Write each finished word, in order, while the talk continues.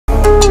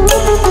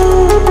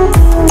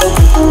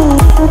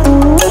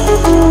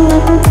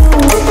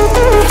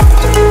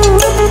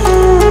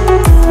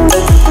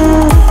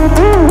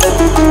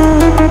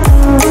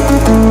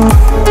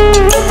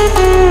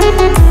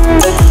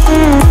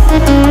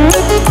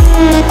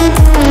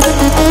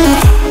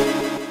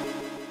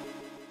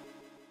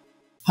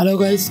Hello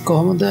guys,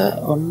 කොහොමද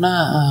ඔන්න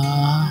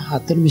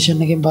හතර මිෂන්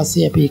එකෙන්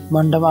පස්සේ අපි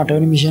ඉක්මනටම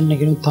අටවෙනි මිෂන්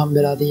එකෙනුත්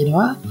හම්බෙලා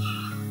තියෙනවා.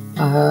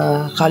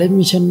 කලින්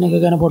මිෂන් එක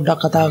ගැන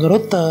පොඩ්ඩක් කතා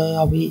කරොත්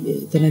අපි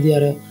එතනදී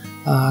අර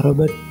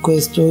රොබර්ට්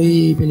ක්වෙස්ටෝයි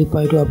ෆිලිප්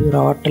වයිට් අපි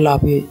රවට්ටලා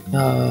අපි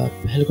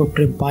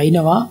හෙලිකොප්ටරෙන්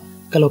පයින්නවා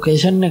එක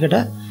ලොකේෂන් එකට.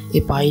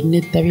 ඒ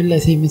පයින්නෙත් ඇවිල්ලා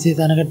සීමිසි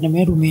තැනකට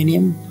නෙමෙයි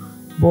රුමේනියම්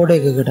බෝඩර්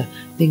එකකට.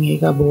 ඉතින්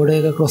ඒක බෝඩර්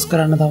එක ක්‍රොස්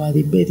කරන්න තමයි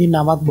තිබ්බේ. ඉතින්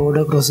නමත්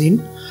බෝඩර් ක්‍රොසින්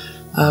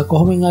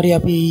කොහොමින් හරි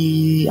අපි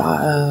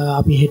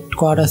හෙඩ්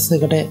ක්වාටර්ස්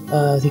එකට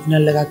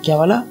සිග්නල් එකක්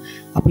යවලා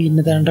අපි ඉන්න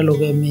තැනට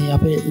මේ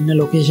අපේ ඉන්න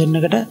ලොකේෂන්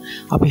එකට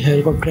අපි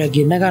හෙලිකොප්ටරයක්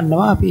ගෙන්න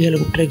ගන්නවා. අපි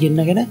හෙලිකොප්ටරය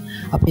ගෙන්නගෙන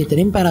අපි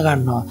එතනින් පැන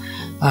ගන්නවා.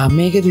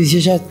 මේකේ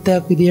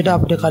විශේෂත්වයක් විදිහට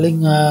අපිට කලින්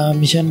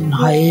මිෂන්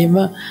 6ෙම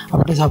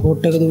අපිට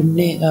සපෝට් එක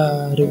දුන්නේ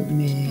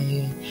මේ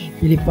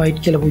ෆිලිප් වයිට්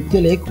කියලා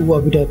පුද්ගලෙක්. ඌ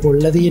අපිට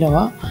පොල්ල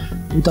දිනවා.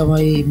 ඌ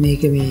තමයි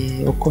මේක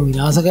මේ ඔක්කොම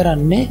විනාශ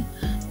කරන්නේ.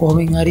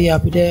 කොහොමින් හරි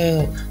අපිට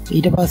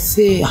ඊට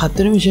පස්සේ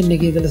හතර මිෂන්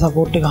එකේ ඉඳලා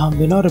සපෝට් එක හම්බ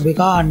වෙනවා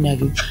රෙබෙකා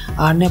ආන්යාගෙන්.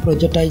 ආන්යා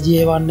ප්‍රොජෙක්ට්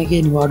I.G.I එකේ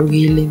නිවාඩු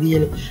ගිහිල්ලා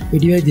ඉඳලා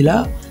වීඩියෝ ඉදලා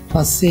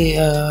පස්සේ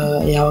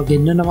එයාව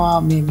ගෙන්නනවා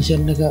මේ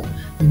මිෂන් එක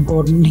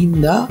ඉම්පෝර්ටන්ට්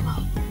හින්දා.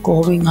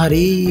 කොහොමින්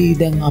හරි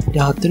දැන් අපිට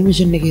හතර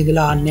මිෂන් එකේ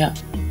ඉඳලා ආන්යා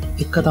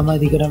එක තමයි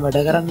දිගටම වැඩ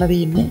කරන්න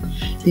තියෙන්නේ.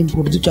 ඉතින්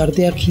පුරුදු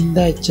චරිතයක්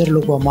හින්දා එච්චර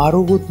ලොකු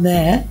අමාරුකුත්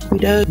නෑ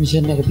අපිට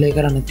මිෂන් එක ප්ලේ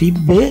කරන්න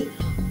තිබ්බේ.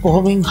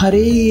 කොහොමින්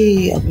හරි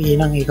අපි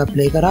එහෙනම් ඒක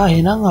ප්ලේ කරා.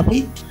 එහෙනම් අපි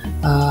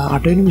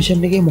අටවෙනි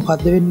මිෂන් එකේ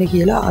මොකද්ද වෙන්නේ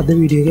කියලා අද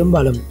වීඩියෝ එකෙන්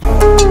බලමු.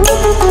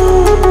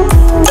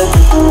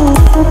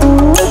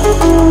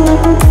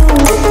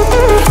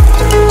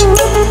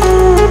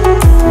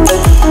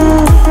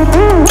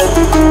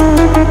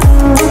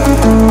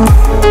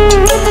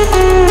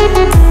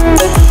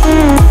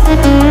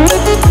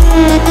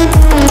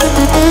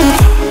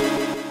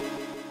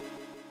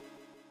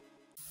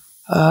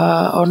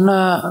 ඔන්න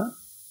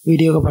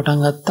වීඩියෝ එක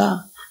පටන් ගත්තා.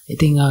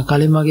 ඉතින්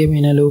කලින් වගේ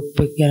මෙන්න ලූප්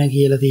එක ගැන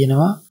කියලා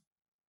තියෙනවා.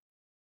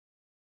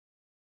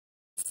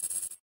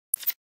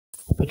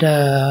 අපිට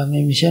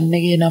මේ මිෂන්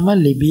එකේ නම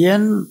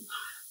ලිබියන්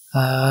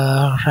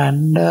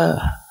රැන්ඩ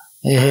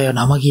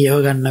නම කියව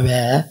ගන්න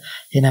බෑ.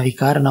 එන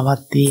විකාර නමක්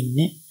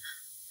තියෙන්නේ.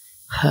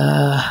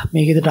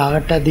 මේකේ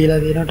ටාගට් එකක් දීලා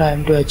තියෙනවා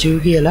time to achieve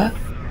කියලා.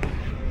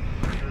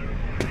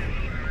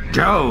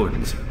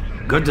 Jones,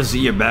 good to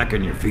see you back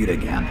on your feet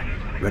again.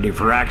 Ready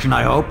for action,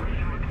 I hope?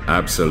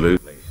 Absolutely.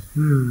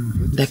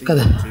 දැක්කද?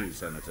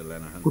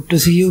 good to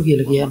see you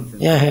කියලා කියන්නේ.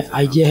 එයා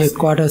I.G.I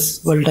headquarters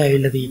වලට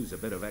ඇවිල්ලා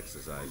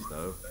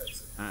තියෙනවා.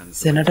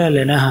 Senator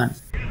Lenahan.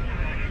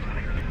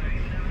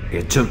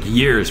 It took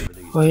years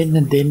for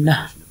these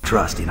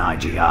trust in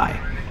I.G.I.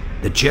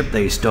 The chip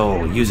they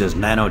stole uses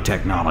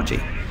nanotechnology,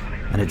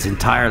 and it's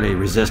entirely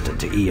resistant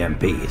to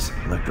EMPs,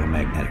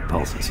 electromagnetic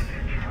pulses.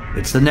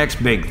 It's the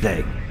next big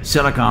thing.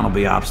 Silicon will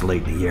be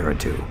obsolete in a year or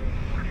two.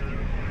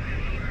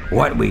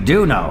 What we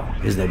do know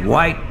is that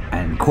White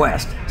and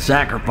Quest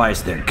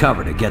sacrificed their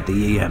cover to get the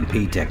EMP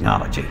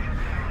technology,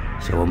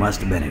 so it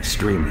must have been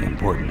extremely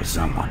important to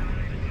someone.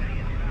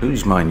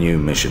 Who's my new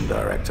mission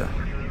director?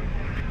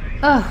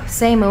 Oh,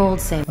 same old.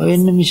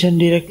 In the mission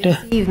director.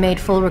 You've made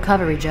full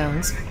recovery,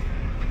 Jones.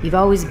 You've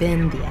always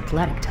been the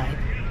athletic type.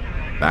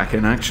 Back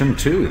in action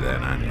too,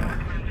 then, Anya.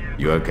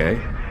 You okay?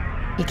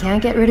 You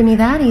can't get rid of me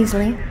that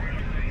easily.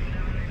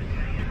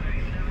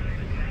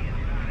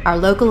 Our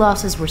local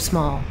losses were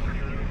small.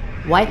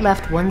 White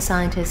left one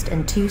scientist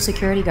and 2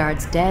 security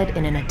guards dead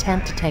in an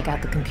attempt to take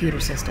out the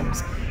computer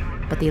systems,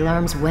 but the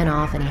alarms went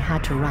off and he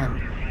had to run.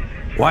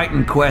 White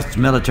and Quest's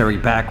military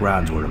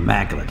backgrounds were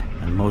immaculate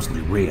and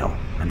mostly real,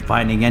 and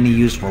finding any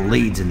useful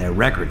leads in their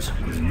records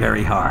was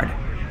very hard.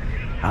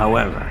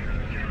 However,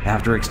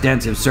 after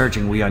extensive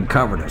searching, we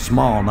uncovered a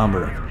small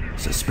number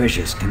of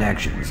suspicious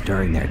connections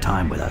during their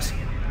time with us,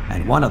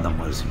 and one of them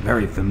was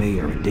very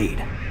familiar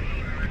indeed.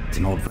 It's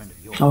an old friend of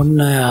yours.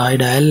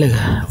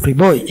 Free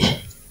boy.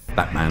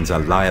 That man's a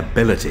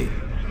liability.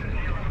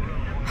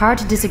 Hard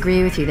to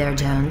disagree with you there,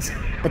 Jones,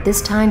 but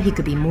this time he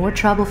could be more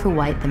trouble for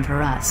White than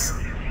for us.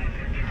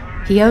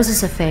 He owes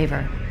us a favor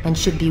and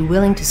should be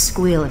willing to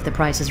squeal if the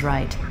price is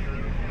right.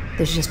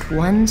 There's just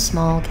one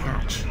small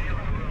catch.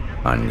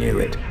 I knew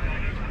it.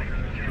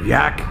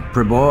 Yak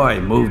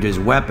Preboy moved his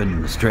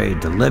weapons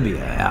trade to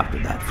Libya after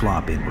that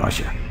flop in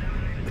Russia,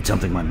 but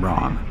something went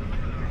wrong.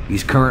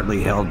 He's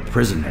currently held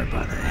prisoner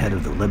by the head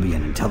of the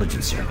Libyan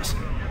Intelligence Service.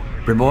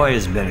 Preboy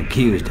has been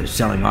accused of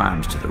selling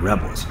arms to the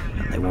rebels,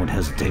 and they won't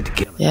hesitate to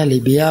kill him. Yeah,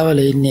 Libya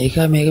wala inne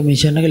eka meka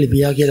mission එක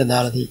Libya කියලා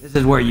දාලා තියෙනවා. This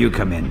is where you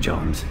come in,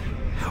 Jones.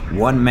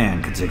 One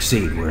man can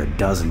succeed where a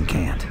dozen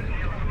can't.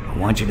 I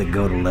want you to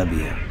go to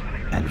Libya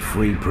and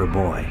free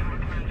Preboy.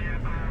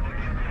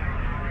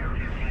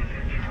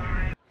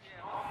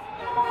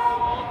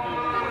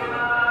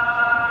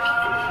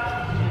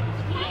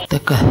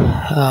 දැක්ක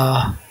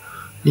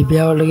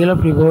ලිබියා වල ගිහලා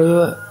Preboy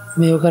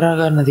මේව කරා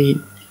ගන්න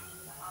තියෙන්නේ.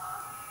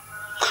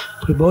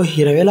 Preboy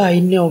හිර වෙලා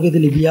ඉන්නේ ඕකේද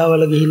ලිබියා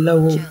වල ගිහිල්ලා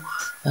ඌ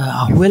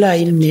අහුවෙලා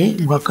ඉන්නේ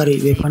මොකක් හරි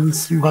වෙපන්ස්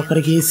මොකක්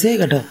හරි කේස්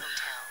එකකට.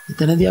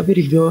 එතනදී අපි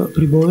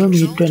Preboy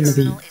මීට් වෙන්න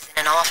තියෙන්නේ.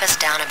 In an office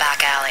down a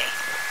back alley.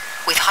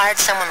 We've hired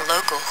someone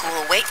local who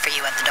will wait for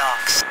you at the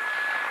docks.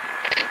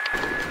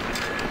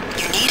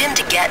 him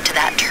to get to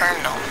that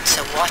terminal, so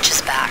watch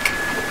his back.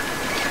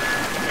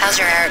 How's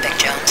your Arabic,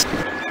 Jones?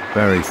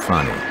 Very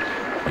funny.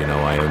 You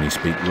know, I only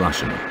speak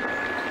Russian.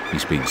 He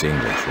speaks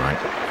English, right?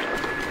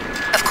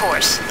 Of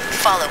course.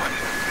 Follow him.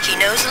 He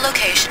knows the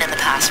location and the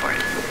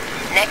password.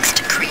 Next,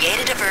 create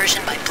a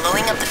diversion by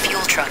blowing up the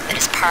fuel truck that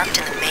is parked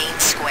in the main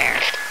square.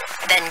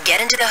 Then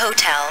get into the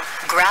hotel,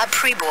 grab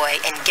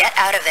Preboy, and get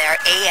out of there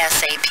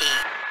ASAP.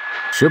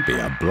 Should be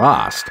a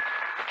blast.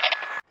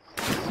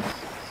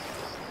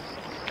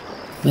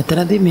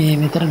 මෙතනදී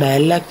මෙතන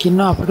dialogue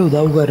ඉන්නවා අපිට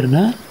උදව් කරන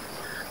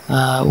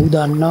ඌ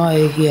දන්නවා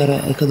ඒකේ අර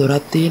එක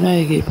දොරක් තියෙනවා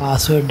ඒකේ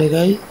පාස්වර්ඩ්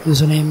එකයි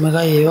යුසර් නේම්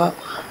එකයි ඒවා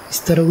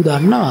විස්තර ඌ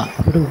දන්නවා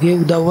අපිට උගේ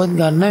උදව්වත්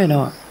ගන්න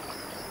වෙනවා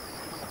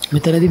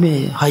මෙතනදී මේ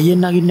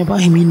හයියෙන් නගින්න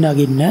එපා හිමින්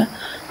නගින්න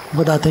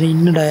මොකද අතන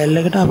ඉන්න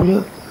ඩයල් එකට අපිට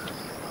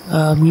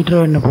මීටර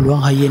වෙන්න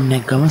පුළුවන් හයියෙන්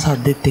නැග්ගම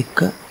සද්දෙත් එක්ක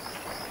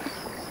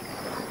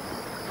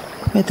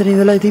මෙතන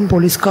ඉඳලා ඉතින්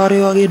පොලිස්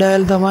කාර්යය වගේ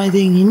ඩයල් තමයි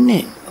ඉතින්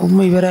ඉන්නේ උම්ම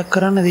ඉවරයක්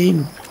කරන්න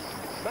දෙන්නේ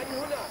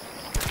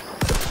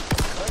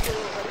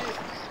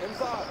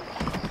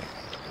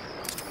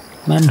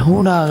من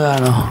هنا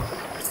ගානෝ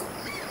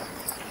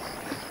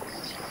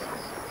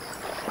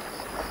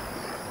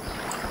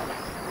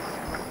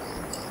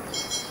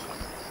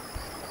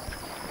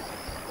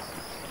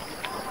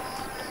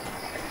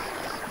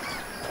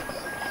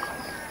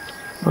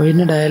ඔය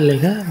ඉන්න ඩයල්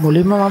එක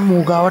මුලින්ම මම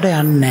මූගාවට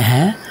යන්නේ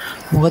නැහැ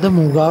මොකද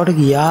මූගාවට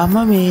ගියාම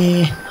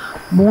මේ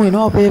මූ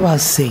එනවා අපේ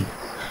පස්සෙන්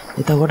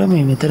එතකොට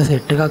මේ මෙතන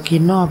සෙට් එකක්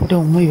ඉන්නවා අපිට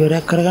උම්ම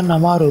ඉවරයක් කරගන්න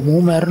අමාරුයි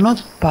මූ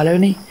මැරුණොත්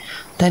පළවෙනි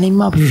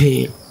තැනින්ම අපි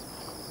ෆේල්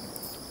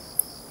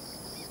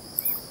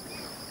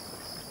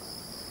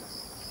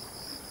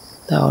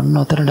ඔන්න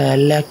ඔතන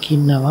ඩයල් එකක්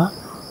ඉන්නවා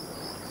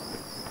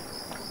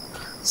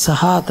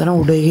සහ අතන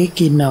උඩ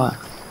එකෙක් ඉන්නවා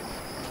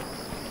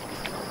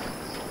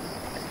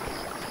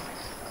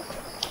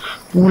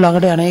මූ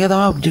ළඟට යන එක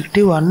තමයි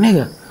ඔබ්ජෙක්ටිව් 1 එක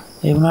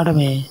ඒ වුණාට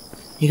මේ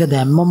ඒක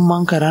දැම්මම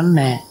මම කරන්නේ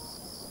නැහැ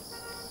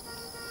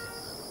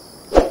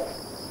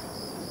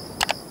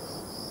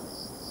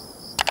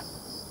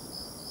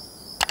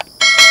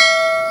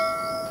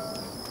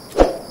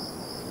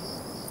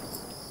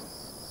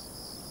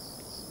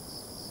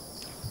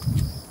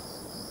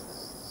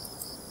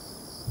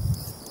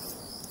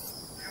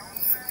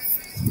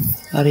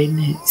අර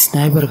ඉන්නේ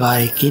ස්නයිපර්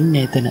කාරෙක්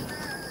ඉන්නේ එතන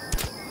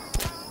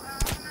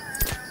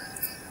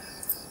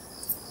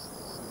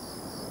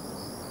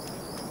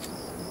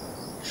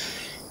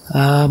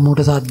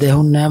මූට සද්ද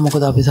ඇහුන්නේ නැහැ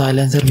මොකද අපි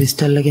සයිලන්සර්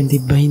පිස්ටල් එකෙන්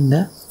තිබ්බ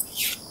හින්දා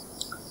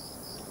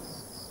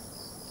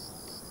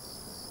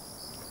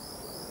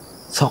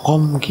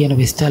සොකොම් කියන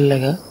පිස්ටල්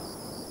එක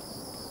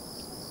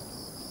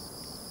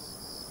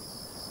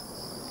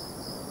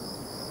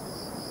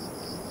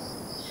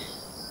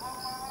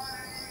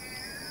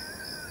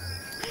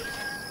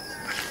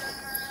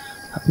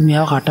අපි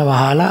මේව කට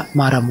වහලා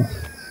මරමු.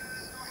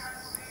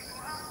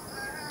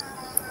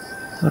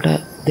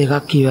 ඒකට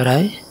දෙකක්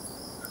ඉවරයි.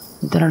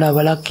 මෙතන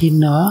ඩබලක්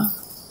ඉන්නවා.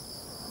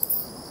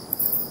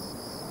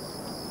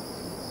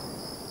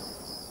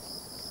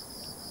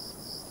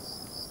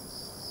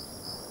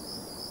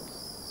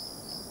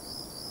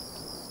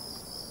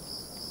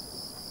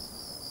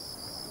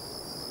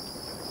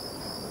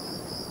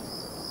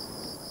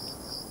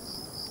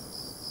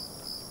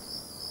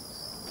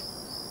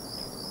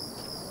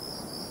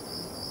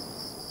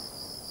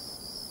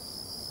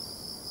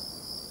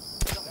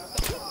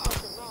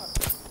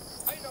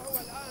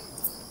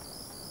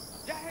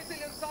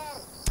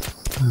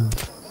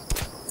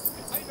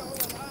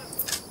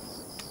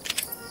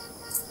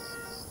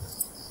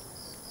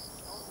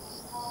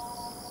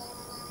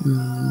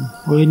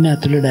 ඔන්න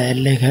ඇතුළේ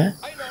ඩයල් එක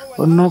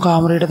ඔන්න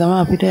කාමරේට තමයි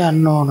අපිට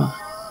යන්න ඕන.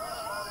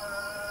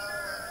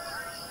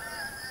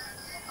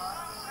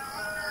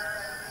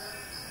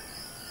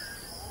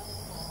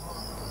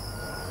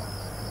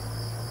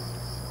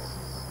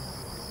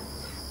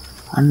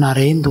 අන්න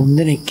අරෙන් 3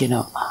 දෙනෙක්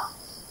එනවා.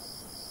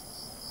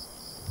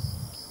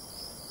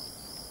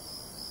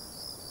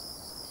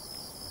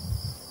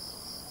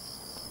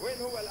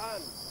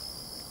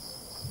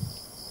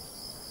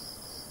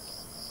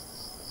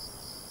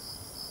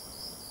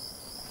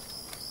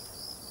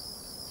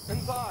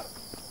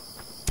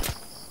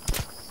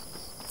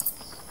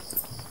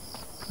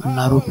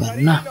 Naruh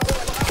pernah.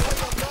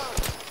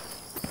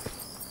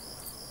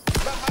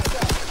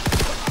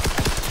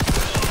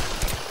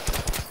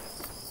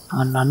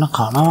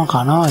 Anak-anak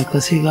kanawa itu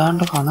sih kan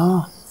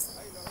kanawa.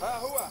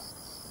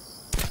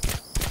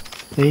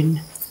 Ini.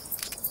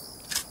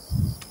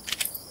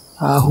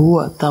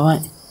 Ahua tamai.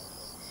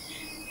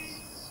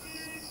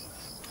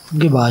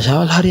 Ini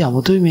bahasa hari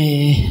amutu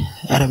me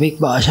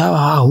Arabic bahasa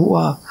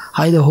ahua.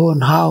 Hai the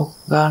hon how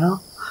gano.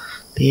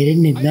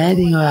 තේරෙන්නේ නැහැ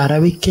ඉතින් ඔය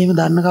අරබික් එකේම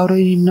දන්න කවුරු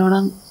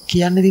ඉන්නවනම්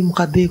කියන්න ඉතින්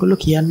මොකද්ද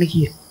ඒගොල්ලෝ කියන්නේ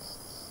කිය.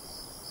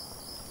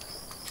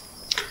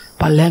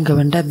 පල්ලෙන්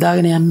කමෙන්ට් එකක්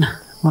දාගෙන යන්න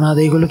මොනවද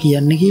ඒගොල්ලෝ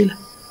කියන්නේ කියලා.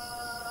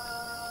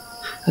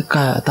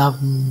 තා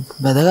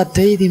වැදගත්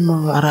වෙයි ඉතින්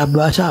අරබ්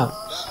භාෂාව.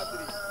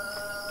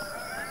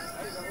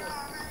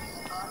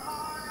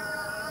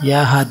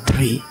 යා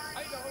හද්රි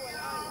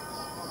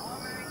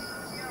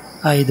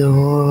I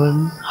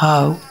don't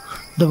how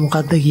ද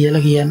මොකද්ද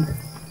කියලා කියන්නේ.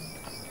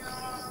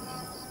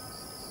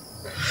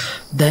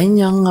 දැන්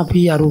යන්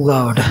අපි අරු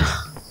ගාවට.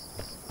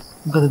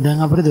 මොකද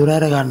දැන් අපිට දොර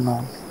අර ගන්න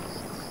ඕන.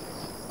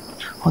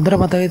 හොඳට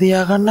මතක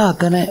තියාගන්න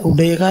අතන උඩ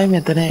එකයි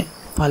මෙතන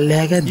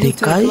පල්ලෙහාක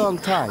දෙකයි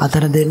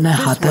අතන දෙන්න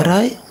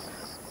හතරයි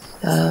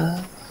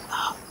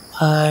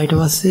ඊට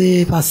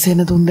පස්සේ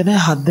එන තුන්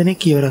දෙනා හත්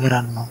දෙනෙක් ඉවර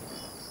කරන්න ඕන.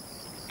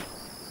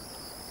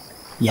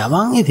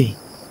 යමන් ඉතින්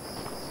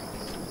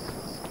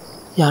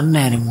යන්නේ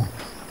නැහැ නෙමු.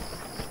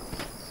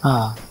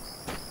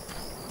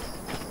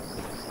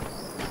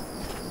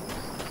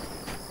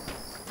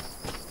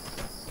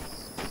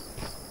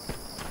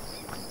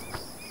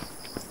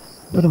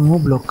 අපිට මූ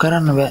බ්ලොක්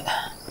කරන්න බෑ.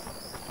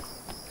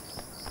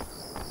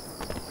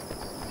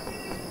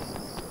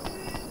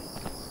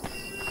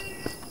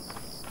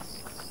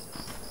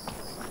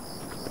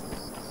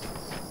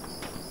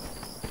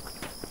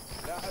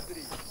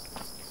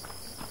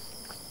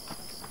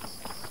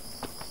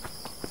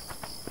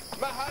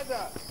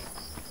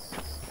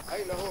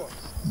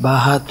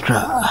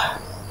 Bahadra.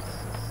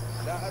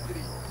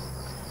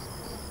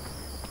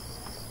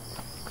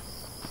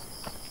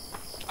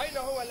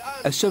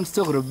 الشمس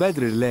تغرب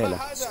بدري الليلة.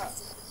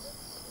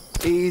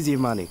 Easy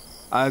money.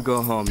 I'll go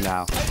home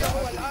now.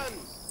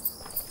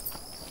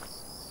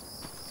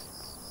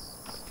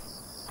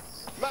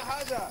 ما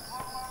هذا؟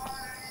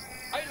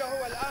 أين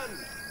هو الآن؟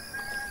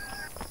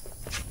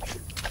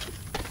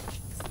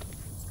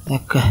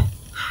 Okay.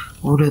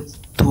 උඩ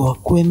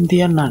තුවක්කුවෙන්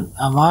තියන්න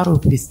අමාරු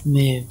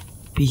මේ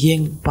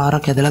පිහියෙන්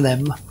පාරක් ඇදලා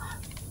දැම්ම.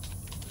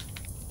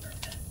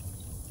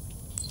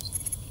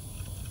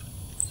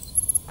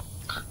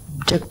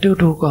 Objective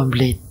to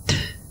complete.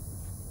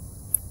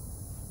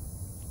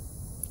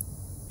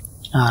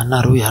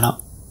 නරු යනවා.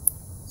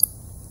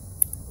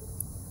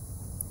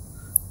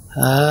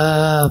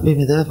 අපි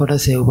මෙතන පොඩ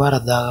සේව්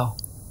පාරක් දාගමු.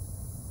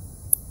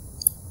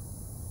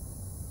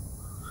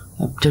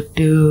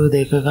 Objective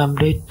දෙක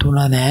complete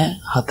 3 නෑ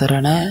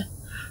 4 නෑ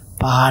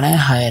 5 නෑ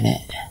 6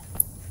 නෑ.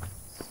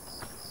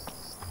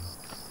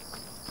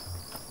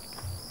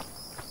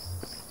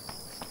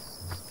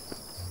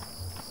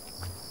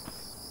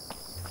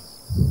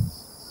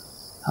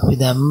 අපි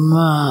දැම්ම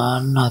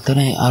අන්න අතන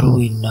අරු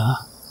ඉන්නවා.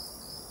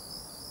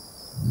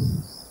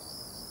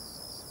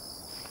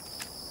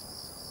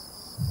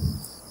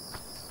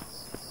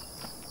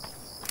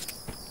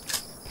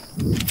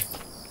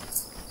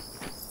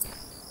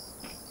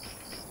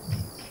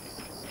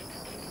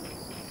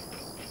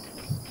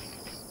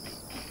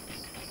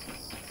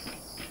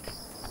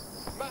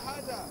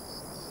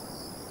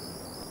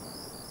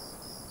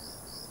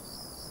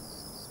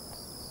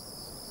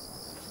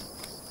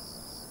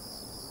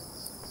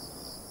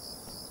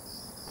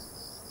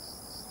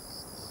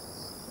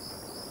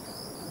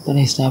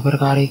 තන ස්නයිපර්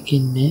කාරයෙක්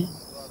ඉන්නේ.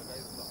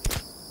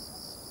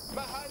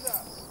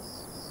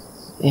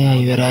 එයා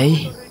ඉවරයි.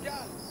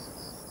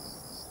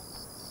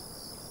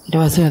 ඊට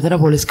පස්සේ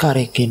මෙතන පොලිස්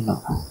කාරයෙක්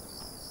ඉන්නවා.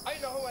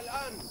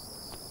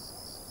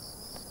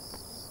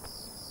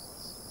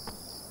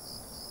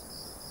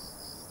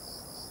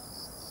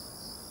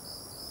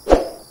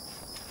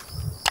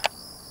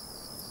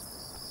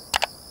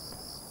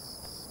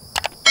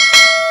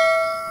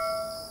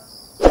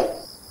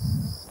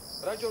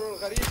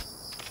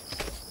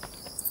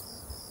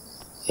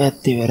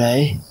 ඒත්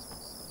ඉවරයි.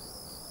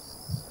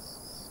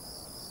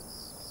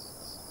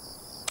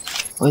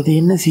 ඔය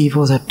තියෙන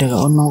C4 සෙට් එක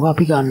ඔන්න ඕක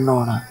අපි ගන්න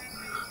ඕන.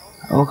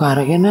 ඕක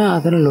අරගෙන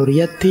අතන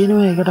ලොරියක්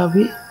තියෙනවා. ඒකට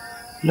අපි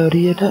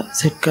ලොරියට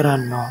සෙට්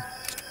කරන්න ඕන.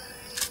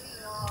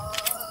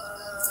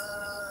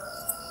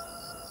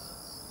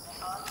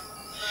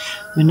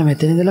 මෙන්න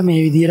මෙතන ඉඳලා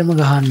මේ විදිහටම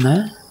ගහන්න.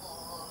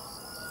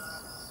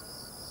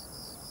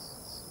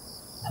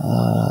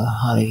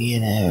 හරි ගියේ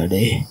නෑ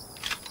වැඩේ.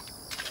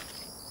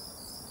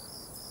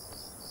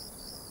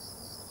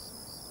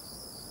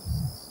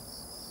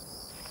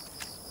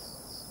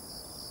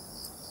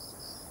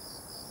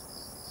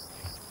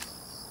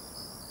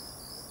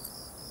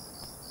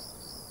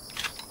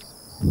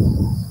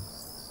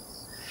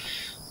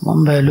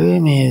 මම බැලුවේ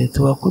මේ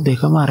තුවක්කු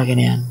දෙකම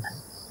අරගෙන යන්න.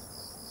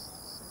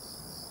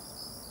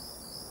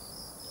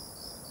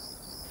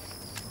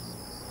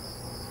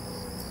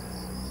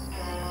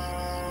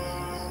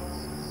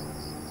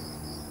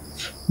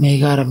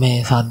 මේක අර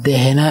මේ සද්ද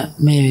ඇහෙන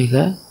මේ එක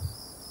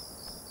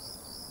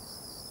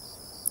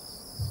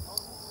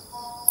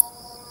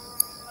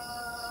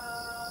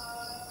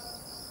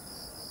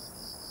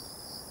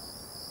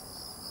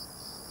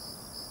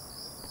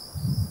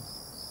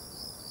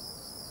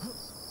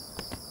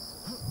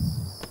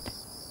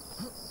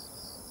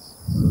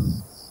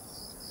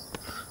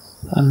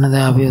අන්න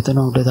දැන් අපි උතන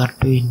උඩ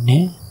තට්ටු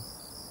ඉන්නේ.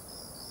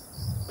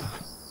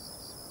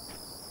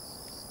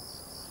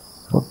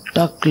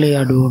 පොට්ටක් ලේ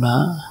අඩු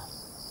වුණා.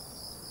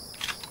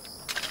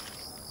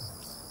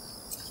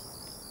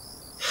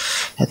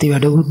 ඇති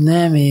වැඩකුත්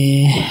නෑ මේ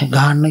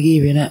ගහන්න ගිය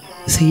වෙන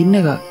සීන්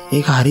එක.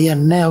 ඒක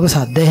හරියන්නේ නෑ. ඔක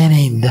සද්ද ඇහෙන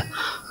හින්දා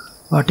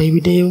වටේ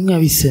පිටේ උන්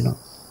ඇවිස්සෙනවා.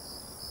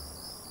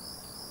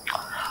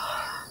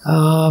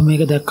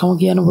 මේක දැක්කම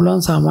කියන්න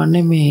පුළුවන්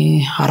සාමාන්‍යයෙන්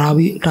මේ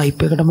අරාබි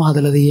ටයිප් එකටම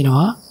හදලා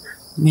තියෙනවා.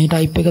 මේ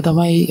ටයිප් එක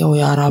තමයි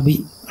ඔය අරාබි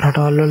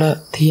රටවල් වල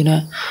තියෙන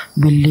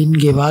බිල්ඩින්,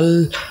 ගෙවල්,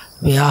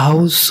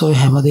 වෙයාහවුස් ඔය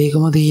හැම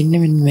දෙයකම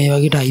තියෙන්නේ මේ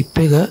වගේ ටයිප්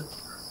එක.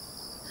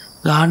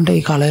 ගානට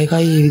ඒ කලර්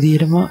එකයි ඒ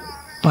විදිහටම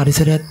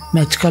පරිසරයත්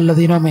මැච් කරලා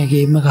තියෙනවා මේ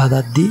ගේම් එක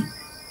හදද්දී.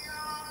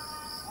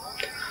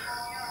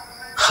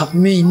 අපි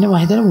මේ ඉන්නේ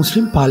මම හිතන්නේ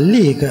මුස්ලිම්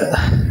පල්ලියක.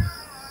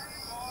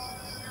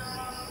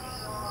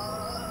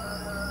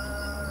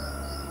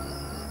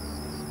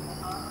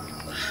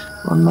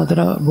 ඔන්න අතර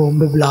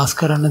බෝම්බේ බ්ලාස්ට්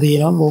කරන්න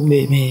තියෙනවා.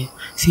 බෝම්බේ මේ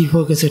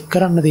C4 එක සෙට්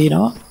කරන්න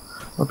තියෙනවා.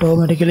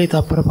 ඔටෝමැටිකලි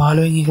තප්පර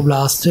 15න් එක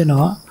බ්ලාස්ට්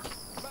වෙනවා.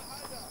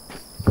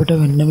 අපිට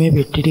වෙන්න මේ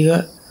පෙට්ටි ටික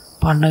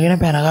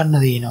පන්නගෙන පැන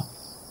ගන්න තියෙනවා.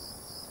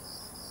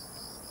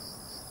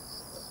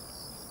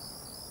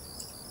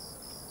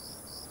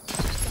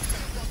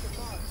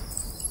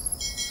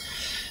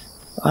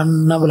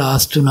 අන්න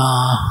බ්ලාස්ට්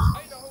වුණා.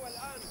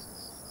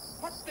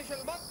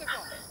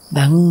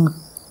 දැන්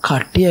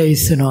කට්ටිය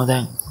ඉස්සනවා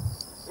දැන්.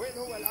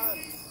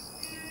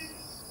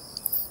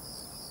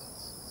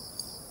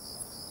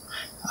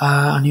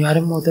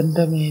 අනිවාර්යෙන්ම උතන්ට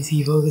මේ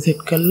C4 එක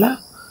සෙට් කරලා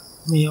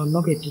මේ ඔන්න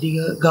පෙට්ටි ටික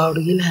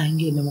ගාවට ගිහලා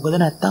හැංගෙන්න. මොකද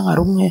නැත්තම්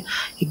අරුන්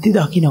ඉද්දි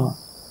දකින්නවා.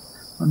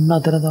 ඔන්න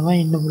අතර තමයි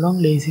ඉන්න පුළුවන්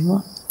ලේසිම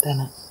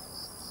තැන.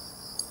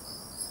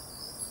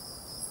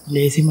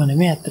 ලේසිම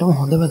නෙමෙයි අතරම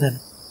හොඳම තැන.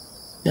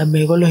 දැන්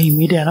මේගොල්ලෝ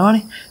හිමීට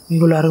යනවනේ.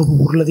 මේගොල්ලෝ අර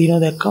පුපුරලා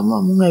තියනවා දැක්කම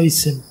මුන්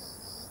ඇවිස්සෙනවා.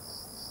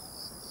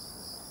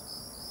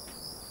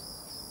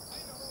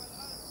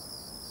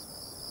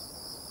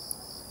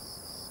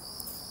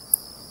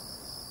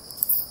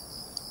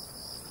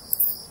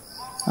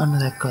 අන්න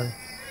දැක්කද?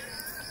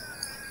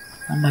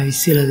 අන්න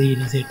විශ්සලා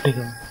තියෙන සෙට්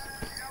එකම.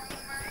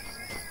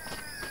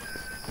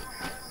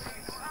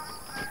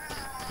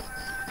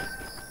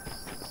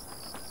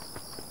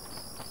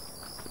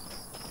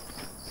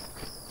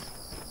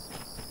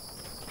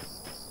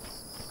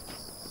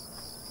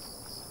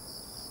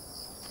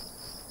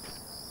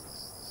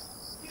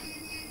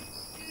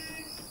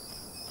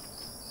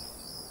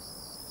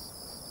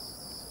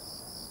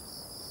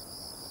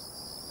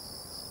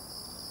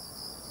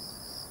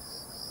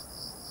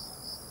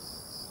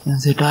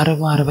 සෙටාරක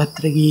මාර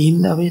පැත්තට ගියේ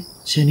හින්දා අපි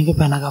ශනික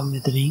පැනගම්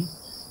මෙතනින්.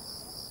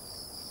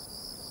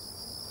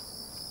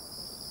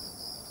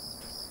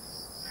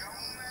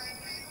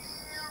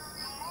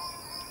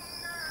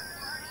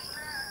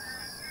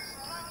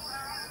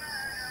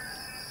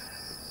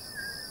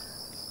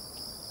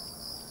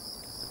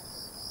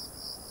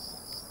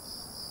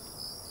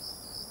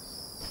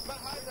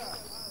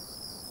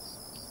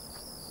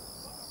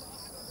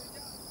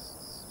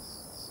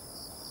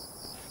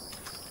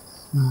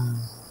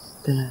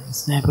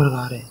 स्नैपर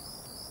कार है.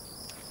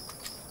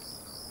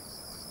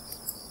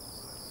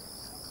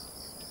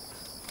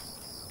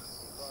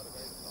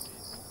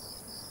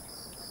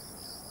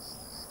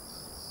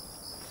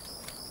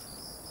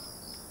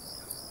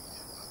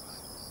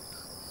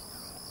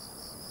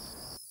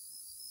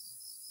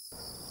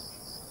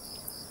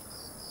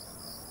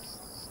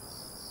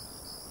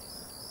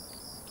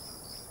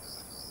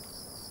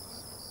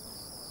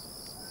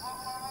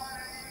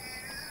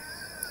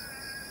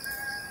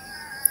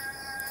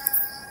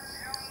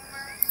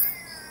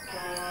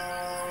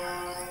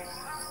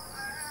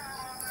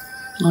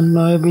 අන්න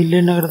ඔය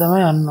බිල්ඩින් එකට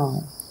තමයි යන්න ඕන.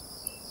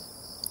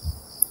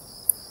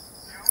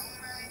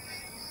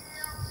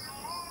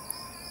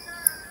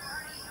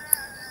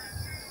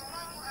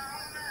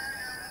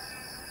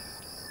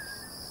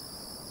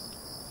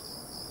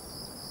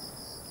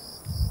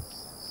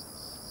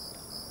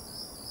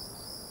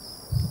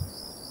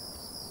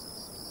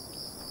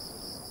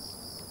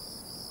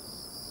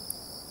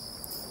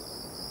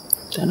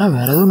 තන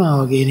වැරදුනා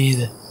වගේ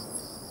නේද?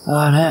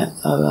 නෑ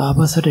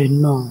ආපස්සට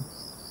එන්න ඕන.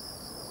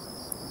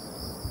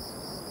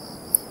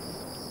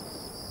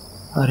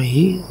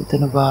 හරි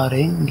එතන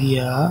පාරෙන්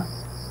ගියා.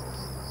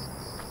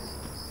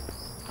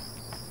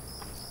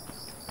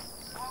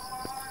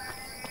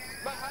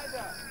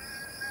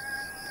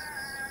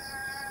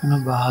 අන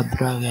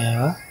බහද්‍රා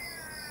ගෑවා.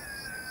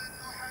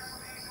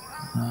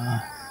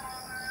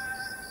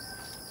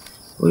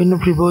 ඔය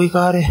ඉන්න ප්‍රිබෝයි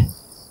කාරේ.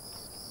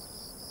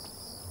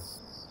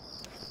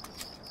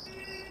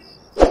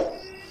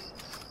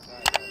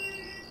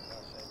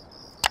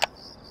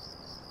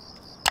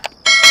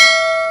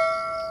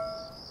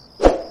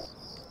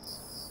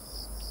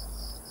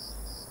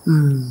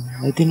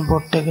 ඉතින්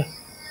පොට් එක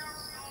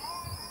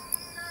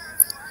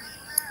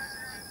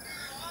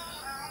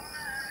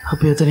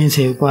අපි එතනින්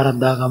සේව් පාරක්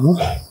දාගමු.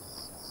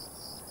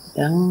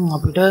 දැන්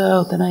අපිට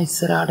උතන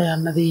ඉස්සරහට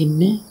යන්න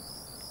තියෙන්නේ.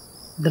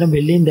 එතන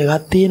බිල්ඩින්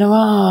දෙකක්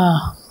තියෙනවා.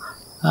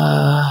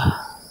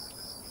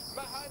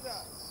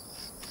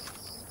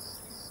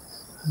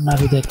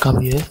 අපි දැක්ක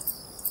අපි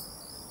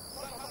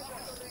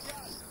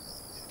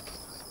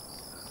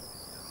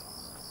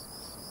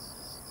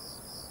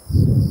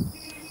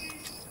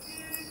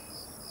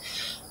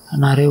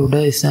අනාරේ උඩ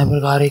ස්නයිපර්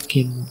කාරෙක්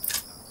ඉන්නවා.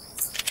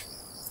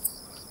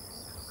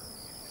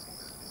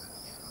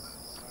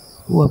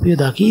 ඌ අපිව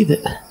දකීද?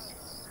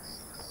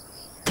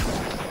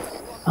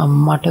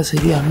 අම්මට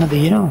සිරි යන්න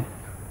දෙනවා.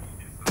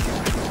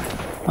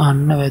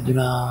 අන්න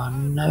වැදුනා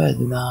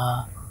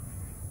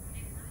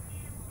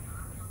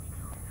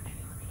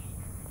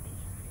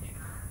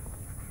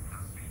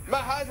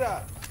ما هذا؟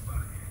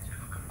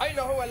 أين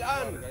هو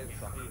الآن؟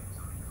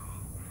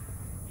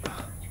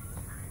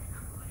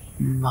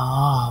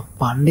 මා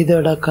පණ්ඩිත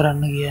වැඩක්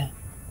කරන්න ගියා.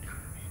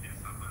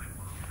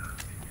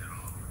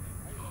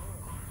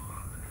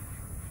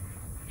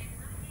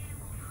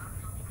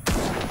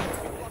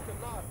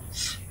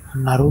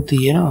 නරු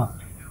තියෙනවා.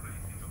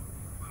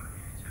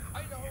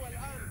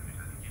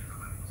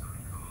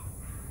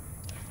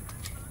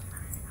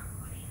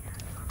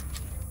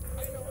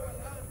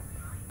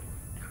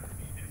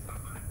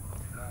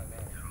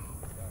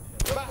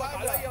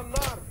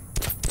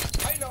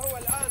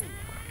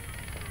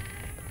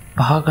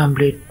 පහ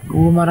කම්ප්ලීට්.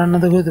 ඌ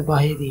මරන්නද කොහෙද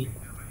පහේදී?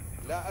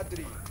 لا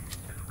أدري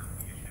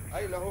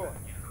أين هو؟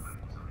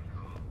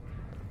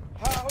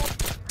 ها هو.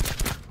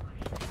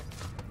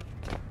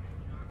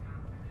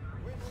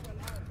 وين هو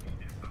الآن؟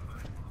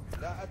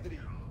 لا أدري.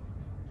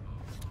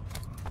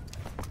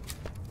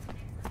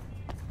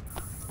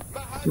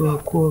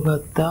 තුවක්කුව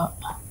ගත්තා.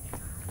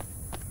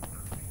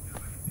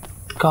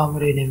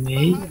 කාමරේ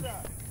නෙමෙයි.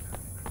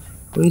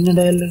 ඔන්න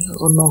ඩයල්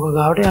ඔන්න ඕක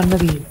ගාවට යන්න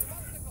තියෙන්නේ.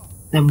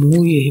 දැන්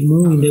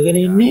මූ ඉඳගෙන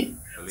ඉන්නේ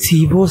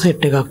C4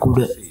 සෙට් එකක් උඩ.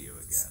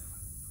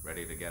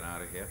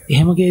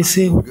 එහෙම කේස්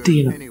එකක්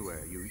තියෙනවා.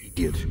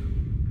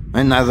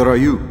 And neither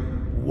are you.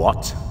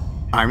 What?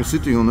 I'm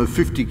sitting on a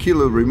 50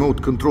 kilo remote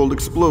controlled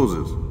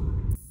explosives.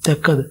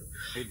 දැක්කද?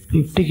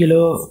 50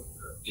 kilo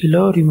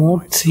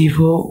remote C4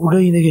 උඩ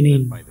ඉඳගෙන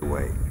ඉන්නේ. By the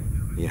way,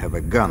 you have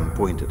a gun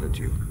pointed at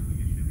you.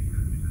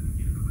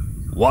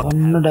 What?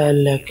 ඔන්න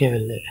ඩයල් එකක්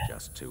ඇවිල්ලා.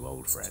 Just two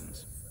old friends.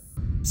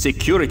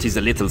 Security's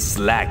a little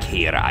slack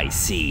here, I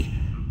see.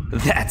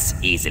 That's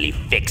easily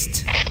fixed.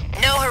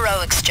 No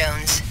heroics,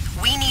 Jones.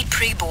 We need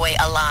Pre-Boy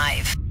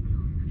alive.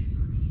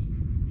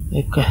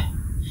 එක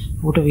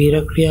ඌට වීර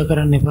ක්‍රියා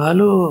කරන්න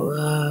එපාලු.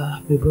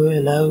 Pre-Boy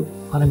alive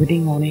කන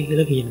පිටින් ඕනේ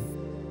කියලා කියනවා.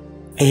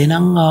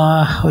 එහෙනම්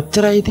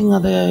ඔච්චරයි ඉතින්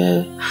අද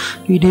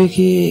වීඩියෝ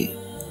එකේ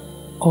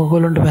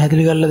ඕගොල්ලන්ට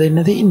පැහැදිලි කරලා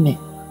දෙන්න තියෙන්නේ.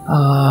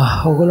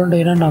 ඕගොල්ලන්ට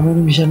එන 9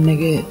 වෙනි මිෂන්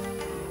එකේ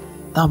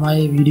තමයි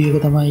වීඩියෝ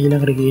එක තමයි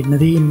ඊළඟට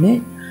ගේන්න තියෙන්නේ.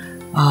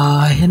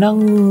 එහෙනම්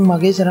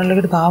මගේ channel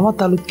එකට තාමත්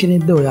අලුත්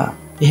කෙනෙක්ද ඔයා?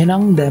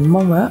 එහෙනම්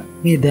දැම්මම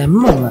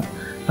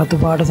රතු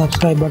පාට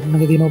subscribe button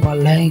එක තියෙනවා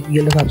පල්ලෙහාන්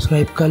ගිහලා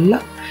subscribe කරලා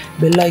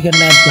bell icon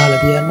එකත් ගහලා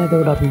තියන්න.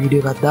 එතකොට අපි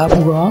වීඩියෝ එකක් දාපු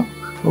ගමන්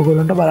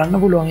ඔයගොල්ලන්ට බලන්න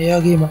පුළුවන්. ඒ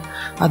වගේම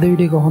අද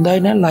වීඩියෝ එක හොඳයි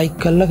නම් like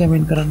කරලා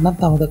comment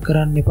කරන්නත් අමතක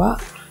කරන්න එපා.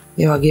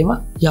 ඒ වගේම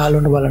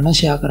යාළුවන්ට බලන්න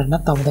share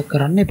කරන්නත් අමතක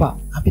කරන්න එපා.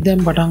 අපි දැන්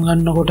පටන්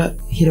ගන්නකොට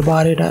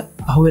හිරබාරයට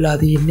අහුවෙලා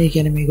තියෙන්නේ. ඒ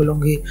කියන්නේ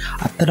මේගොල්ලෝගේ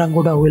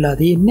අත්තරංගොඩ අහුවෙලා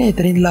තියෙන්නේ.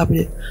 එතනින්ලා අපි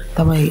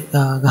තමයි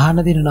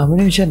ගහන්න තියෙන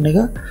nomination එක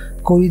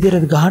කොයි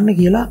විදිහටද ගහන්න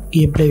කියලා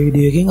gameplay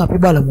වීඩියෝ එකෙන් අපි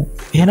බලමු.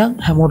 එහෙනම්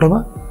හැමෝටම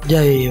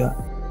ජය වේවා.